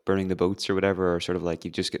of like burning the boats or whatever, or sort of like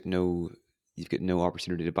you've got no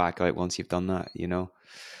opportunity to back out once you've done that.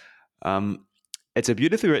 Um, it's a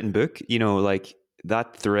beautifully written book, like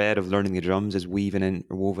that thread of learning the drums is woven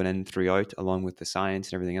in throughout, along with the science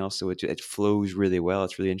and everything else. So it flows really well.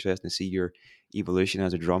 It's really interesting to see your evolution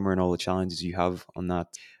as a drummer and all the challenges you have on that.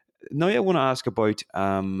 Now, I want to ask about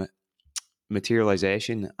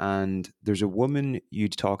materialization, and there's a woman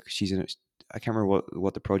you'd talk. I can't remember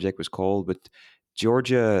what the project was called, but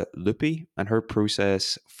Georgia Lupi and her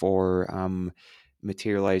process for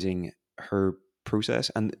materializing her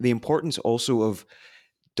process, and the importance also of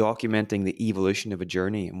documenting the evolution of a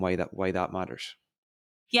journey and why that matters.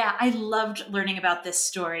 Yeah, I loved learning about this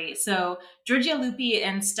story. So Georgia Lupi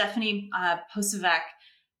and Stephanie Posavec,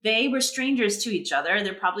 they were strangers to each other.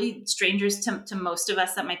 They're probably strangers to most of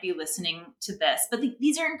us that might be listening to this, but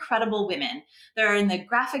these are incredible women. They're in the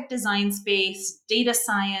graphic design space, data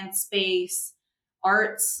science space,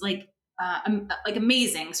 arts, like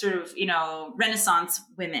amazing sort of, Renaissance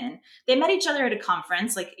women. They met each other at a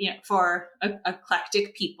conference, like, for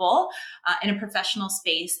eclectic people in a professional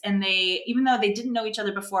space. And they, even though they didn't know each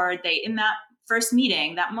other before, they, in that first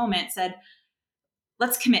meeting, that moment said,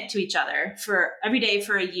 let's commit to each other for every day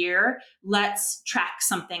for a year. Let's track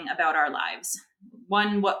something about our lives.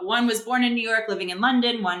 One was born in New York, living in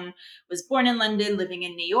London. One was born in London, living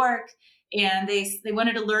in New York. And they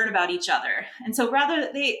wanted to learn about each other. And so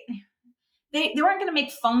rather they weren't going to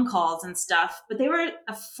make phone calls and stuff, but they were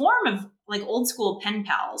a form of like old school pen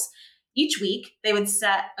pals. Each week they would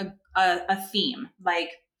set a theme, like,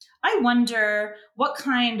 I wonder what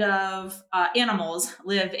kind of animals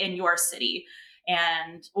live in your city.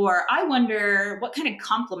 And or I wonder what kind of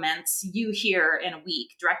compliments you hear in a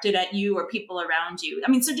week directed at you or people around you. I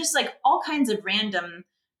mean, so just like all kinds of random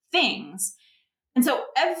things. And so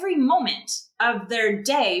every moment of their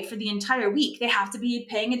day for the entire week, they have to be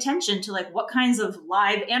paying attention to like what kinds of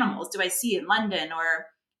live animals do I see in London or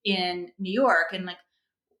in New York, and like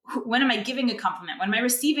when am I giving a compliment? When am I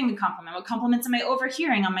receiving a compliment? What compliments am I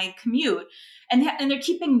overhearing on my commute? And they're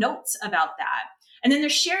keeping notes about that. And then they're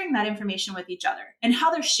sharing that information with each other. And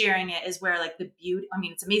how they're sharing it is where like the beauty, I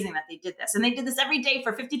mean, it's amazing that they did this. And they did this every day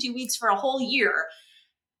for 52 weeks for a whole year.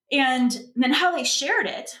 And then how they shared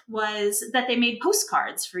it was that they made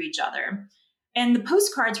postcards for each other. And the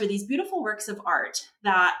postcards were these beautiful works of art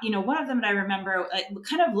that, one of them that I remember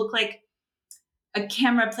kind of looked like a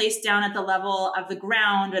camera placed down at the level of the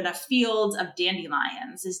ground in a field of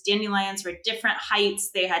dandelions. These dandelions were different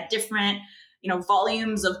heights. They had different,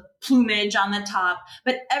 volumes of plumage on the top,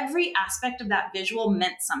 but every aspect of that visual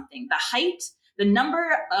meant something. The height,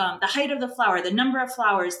 the height of the flower, the number of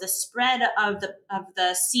flowers, the spread of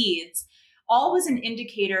the seeds, all was an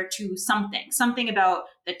indicator to something about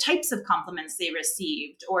the types of compliments they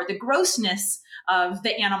received or the grossness of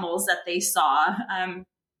the animals that they saw.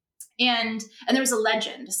 And there was a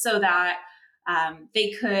legend so that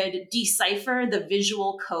they could decipher the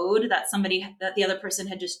visual code that the other person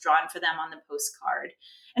had just drawn for them on the postcard.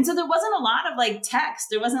 And so there wasn't a lot of like text.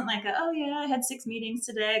 There wasn't like, oh yeah, I had 6 meetings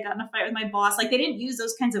today. I got in a fight with my boss. Like they didn't use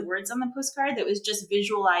those kinds of words on the postcard. That was just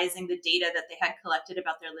visualizing the data that they had collected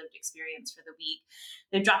about their lived experience for the week.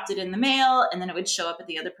 They dropped it in the mail and then it would show up at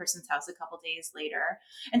the other person's house a couple days later.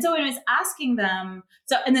 And so when I was asking them,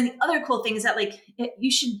 and then the other cool thing is that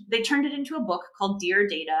they turned it into a book called Dear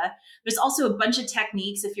Data. There's also a bunch of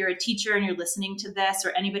techniques. If you're a teacher and you're listening to this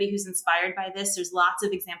or anybody who's inspired by this, there's lots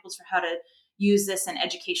of examples for how to use this in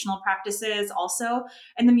educational practices also.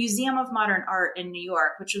 And the Museum of Modern Art in New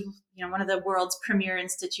York, which is one of the world's premier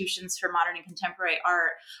institutions for modern and contemporary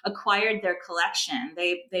art, acquired their collection.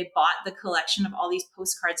 They bought the collection of all these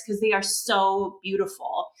postcards because they are so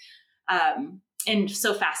beautiful. And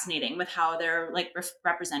so fascinating with how they're like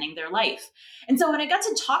representing their life. And so when I got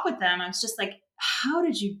to talk with them, I was just like, how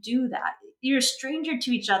did you do that? You're a stranger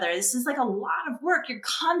to each other. This is like a lot of work. You're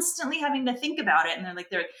constantly having to think about it. And they're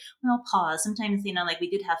like, well, pause. Sometimes, like we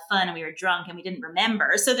did have fun and we were drunk and we didn't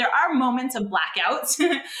remember. So there are moments of blackouts,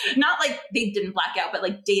 not like they didn't black out, but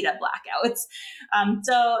like data blackouts.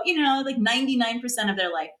 So, like 99% of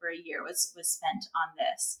their life for a year was spent on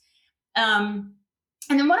this.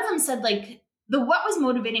 And then one of them said like, what was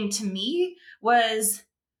motivating to me was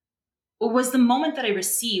the moment that I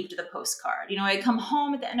received the postcard. I'd come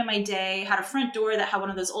home at the end of my day, had a front door that had one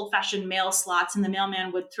of those old-fashioned mail slots, and the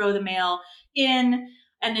mailman would throw the mail in,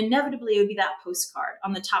 and inevitably it would be that postcard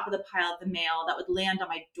on the top of the pile of the mail that would land on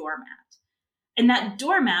my doormat. And that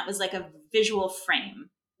doormat was like a visual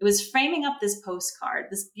frame. It was framing up this postcard,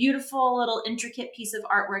 this beautiful little intricate piece of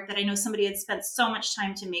artwork that I know somebody had spent so much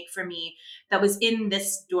time to make for me that was in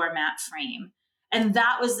this doormat frame. And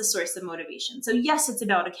that was the source of motivation. So yes, it's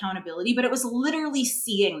about accountability, but it was literally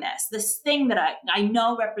seeing this thing that I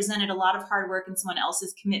know represented a lot of hard work and someone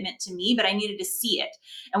else's commitment to me, but I needed to see it.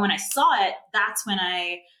 And when I saw it, that's when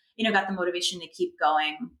I got the motivation to keep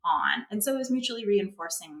going on. And so it was mutually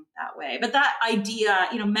reinforcing that way. But that idea,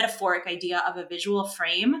 metaphoric idea of a visual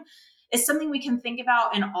frame is something we can think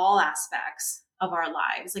about in all aspects of our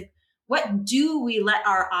lives. Like, what do we let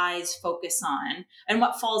our eyes focus on and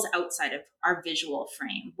what falls outside of our visual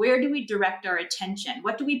frame? Where do we direct our attention?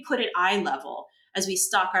 What do we put at eye level as we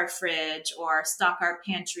stock our fridge or stock our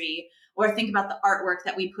pantry or think about the artwork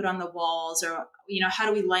that we put on the walls, or, how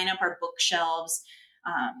do we line up our bookshelves?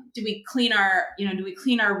 Do we clean our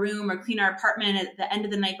room or clean our apartment at the end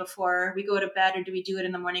of the night before we go to bed, or do we do it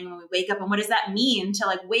in the morning when we wake up? And what does that mean to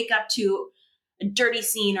like wake up to a dirty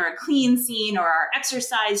scene or a clean scene, or our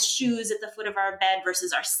exercise shoes at the foot of our bed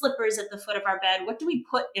versus our slippers at the foot of our bed? What do we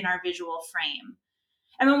put in our visual frame?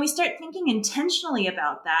 And when we start thinking intentionally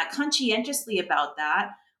about that, conscientiously about that,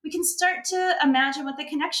 we can start to imagine what the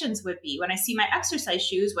connections would be. When I see my exercise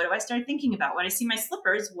shoes, what do I start thinking about? When I see my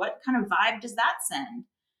slippers, what kind of vibe does that send?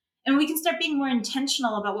 And we can start being more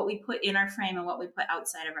intentional about what we put in our frame and what we put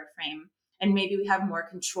outside of our frame. And maybe we have more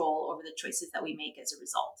control over the choices that we make as a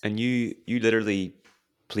result. And you literally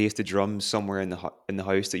placed the drums somewhere in the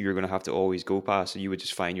house that you were going to have to always go past. So you would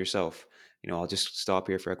just find yourself, I'll just stop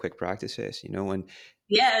here for a quick practice session, and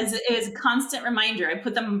yeah, it was a constant reminder. I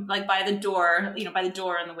put them like by the door on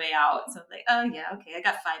the way out. So like, oh yeah, okay, I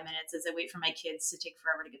got 5 minutes as I wait for my kids to take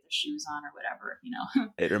forever to get their shoes on or whatever,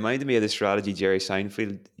 It reminded me of the strategy Jerry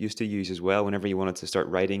Seinfeld used to use as well. Whenever he wanted to start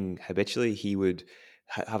writing habitually, he would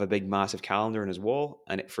have a big massive calendar on his wall,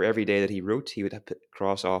 and for every day that he wrote, he would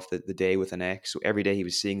cross off the day with an X. So every day he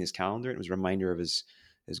was seeing his calendar, and it was a reminder of his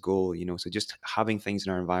goal. So just having things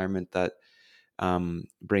in our environment that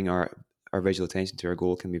bring our visual attention to our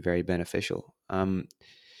goal can be very beneficial.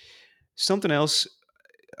 Something else,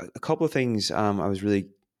 a couple of things I was really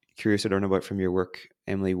curious to learn about from your work,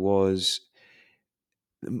 Emily, was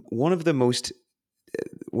one of the most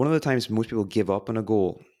one of the times most people give up on a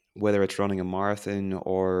goal, whether it's running a marathon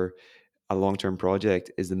or a long-term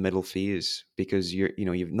project, is the middle phase, because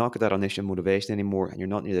you've not got that initial motivation anymore and you're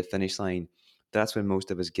not near the finish line. That's when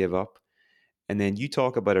most of us give up. And then you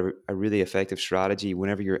talk about a really effective strategy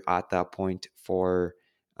whenever you're at that point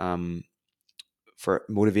um, for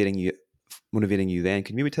motivating you. Then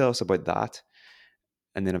can you maybe tell us about that?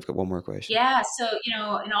 And then I've got one more question. Yeah, so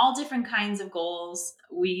in all different kinds of goals,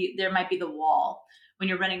 we there might be the wall. When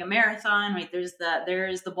you're running a marathon, right, there's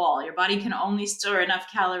the wall. Your body can only store enough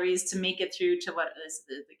calories to make it through to what is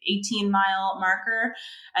the 18-mile marker,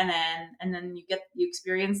 and then you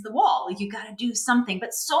experience the wall. Like, you got to do something.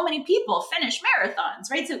 But so many people finish marathons,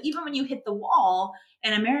 right? So even when you hit the wall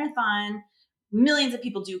in a marathon, millions of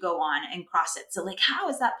people do go on and cross it. So, like, how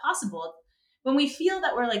is that possible? When we feel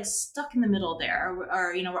that we're like stuck in the middle there,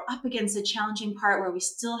 or we're up against a challenging part where we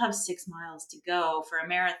still have 6 miles to go for a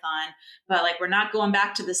marathon, but like we're not going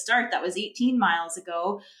back to the start that was 18 miles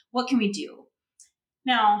ago, what can we do?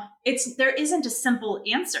 Now, there isn't a simple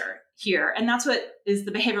answer here, and that's what is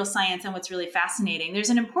the behavioral science and what's really fascinating.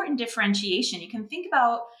 There's an important differentiation. You can think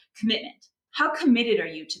about commitment. How committed are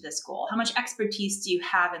you to this goal? How much expertise do you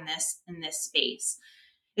have in this space?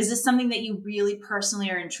 Is this something that you really personally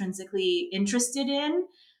are intrinsically interested in?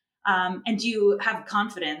 And do you have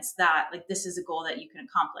confidence that like this is a goal that you can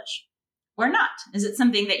accomplish or not? Is it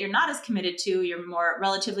something that you're not as committed to? You're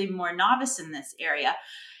relatively more novice in this area.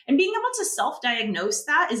 And being able to self-diagnose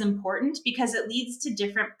that is important because it leads to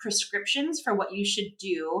different prescriptions for what you should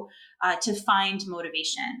do to find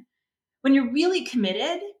motivation. When you're really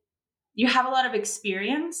committed, you have a lot of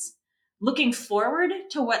experience. Looking forward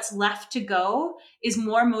to what's left to go is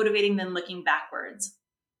more motivating than looking backwards.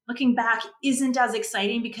 Looking back isn't as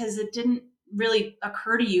exciting because it didn't really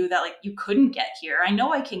occur to you that like you couldn't get here. I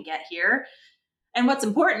know I can get here. And what's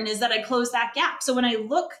important is that I close that gap. So when I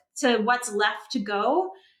look to what's left to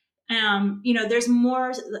go, there's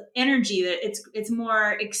more energy. That it's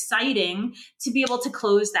more exciting to be able to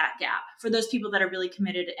close that gap for those people that are really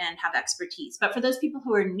committed and have expertise. But for those people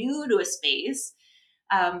who are new to a space,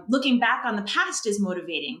 looking back on the past is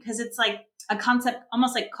motivating because it's like a concept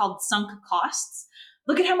almost like called sunk costs.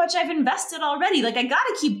 Look at how much I've invested already. Like, I got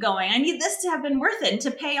to keep going. I need this to have been worth it and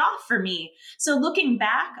to pay off for me. So looking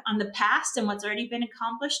back on the past and what's already been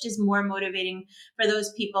accomplished is more motivating for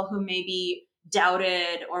those people who maybe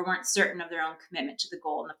doubted or weren't certain of their own commitment to the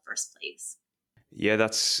goal in the first place. Yeah,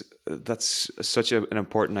 that's such an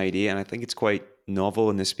important idea, and I think it's quite novel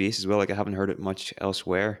in this space as well. Like, I haven't heard it much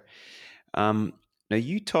elsewhere. Um, Now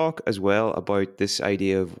you talk as well about this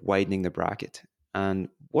idea of widening the bracket, and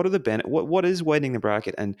what are what is widening the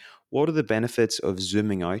bracket, and what are the benefits of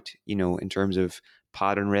zooming out? In terms of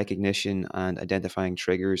pattern recognition and identifying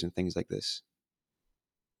triggers and things like this.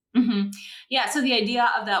 hmm Yeah. So the idea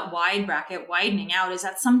of that wide bracket widening out is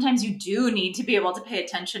that sometimes you do need to be able to pay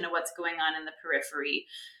attention to what's going on in the periphery.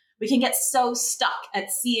 We can get so stuck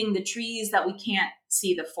at seeing the trees that we can't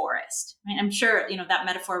see the forest. Right? I'm sure, that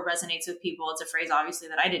metaphor resonates with people. It's a phrase, obviously,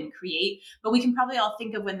 that I didn't create, but we can probably all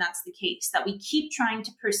think of when that's the case, that we keep trying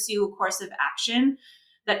to pursue a course of action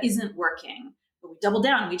that isn't working. But we double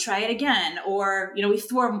down, we try it again, or we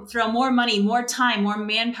throw more money, more time, more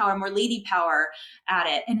manpower, more lady power at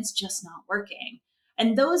it, and it's just not working.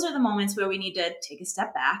 And those are the moments where we need to take a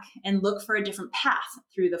step back and look for a different path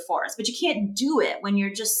through the forest. But you can't do it when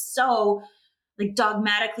you're just so like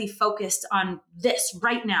dogmatically focused on this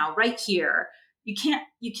right now, right here. You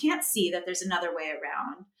can't see that there's another way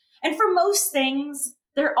around. And for most things,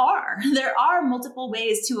 there are multiple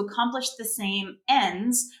ways to accomplish the same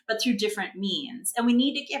ends, but through different means. And we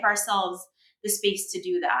need to give ourselves the space to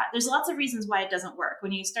do that. There's lots of reasons why it doesn't work.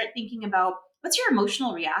 When you start thinking about what's your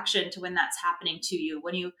emotional reaction to when that's happening to you,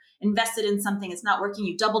 when you invested in something, it's not working,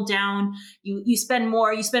 you double down, you spend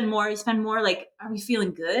more, you spend more, you spend more. Like, are we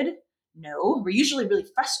feeling good? No, we're usually really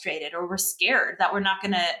frustrated, or we're scared that we're not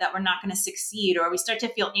gonna succeed, or we start to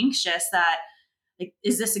feel anxious that like,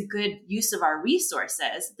 is this a good use of our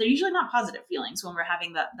resources? They're usually not positive feelings when we're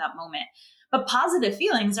having that moment. But positive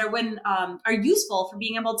feelings are when are useful for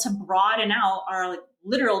being able to broaden out our like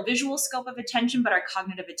literal visual scope of attention, but our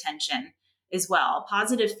cognitive attention as well.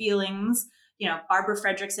 Positive feelings, Barbara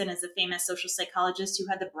Fredrickson is a famous social psychologist who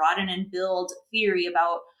had the broaden and build theory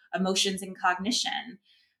about emotions and cognition.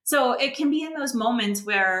 So it can be in those moments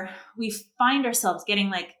where we find ourselves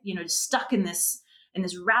getting stuck in this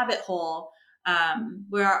rabbit hole,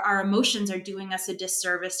 where our emotions are doing us a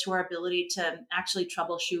disservice to our ability to actually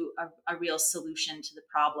troubleshoot a real solution to the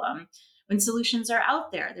problem. When solutions are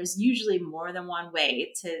out there, there's usually more than one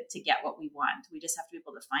way to get what we want. We just have to be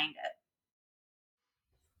able to find it.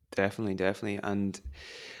 Definitely, definitely. And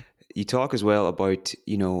you talk as well about,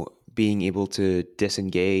 being able to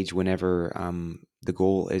disengage whenever the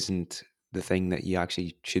goal isn't the thing that you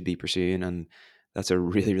actually should be pursuing. And that's a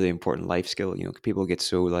really, really important life skill. People get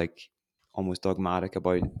so almost dogmatic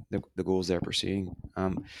about the goals they're pursuing.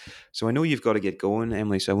 So I know you've got to get going,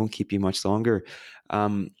 Emily, so I won't keep you much longer.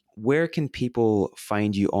 Where can people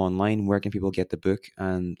find you online? Where can people get the book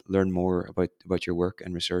and learn more about your work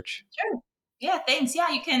and research? Sure. Yeah, thanks.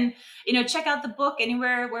 Yeah, you can, check out the book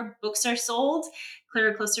anywhere where books are sold.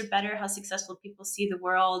 Clearer, Closer, Better: How Successful People See the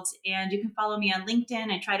World. And you can follow me on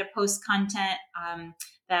LinkedIn. I try to post content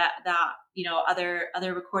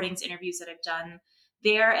other recordings, interviews that I've done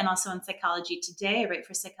there, and also on Psychology Today. I write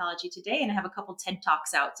for Psychology Today, and I have a couple TED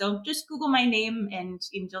Talks out. So just Google my name and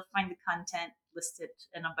you'll find the content listed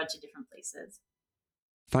in a bunch of different places.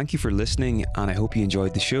 Thank you for listening, and I hope you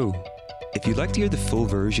enjoyed the show. If you'd like to hear the full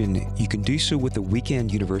version, you can do so with the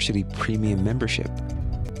Weekend University Premium membership.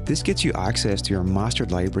 This gets you access to our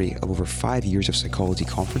mastered library of over 5 years of psychology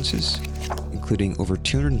conferences, including over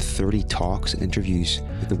 230 talks and interviews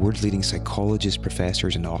with the world's leading psychologists,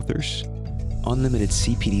 professors, and authors, unlimited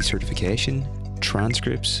CPD certification,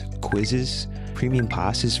 transcripts, quizzes, premium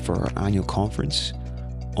passes for our annual conference,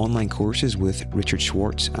 online courses with Richard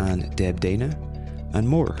Schwartz and Deb Dana, and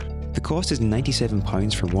more. The cost is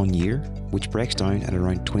 £97 for 1 year, which breaks down at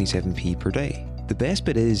around 27p per day. The best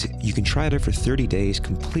bit is you can try it out for 30 days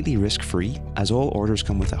completely risk-free, as all orders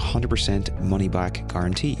come with a 100% money-back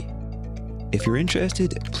guarantee. If you're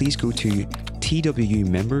interested, please go to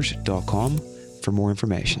twmembers.com for more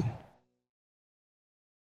information.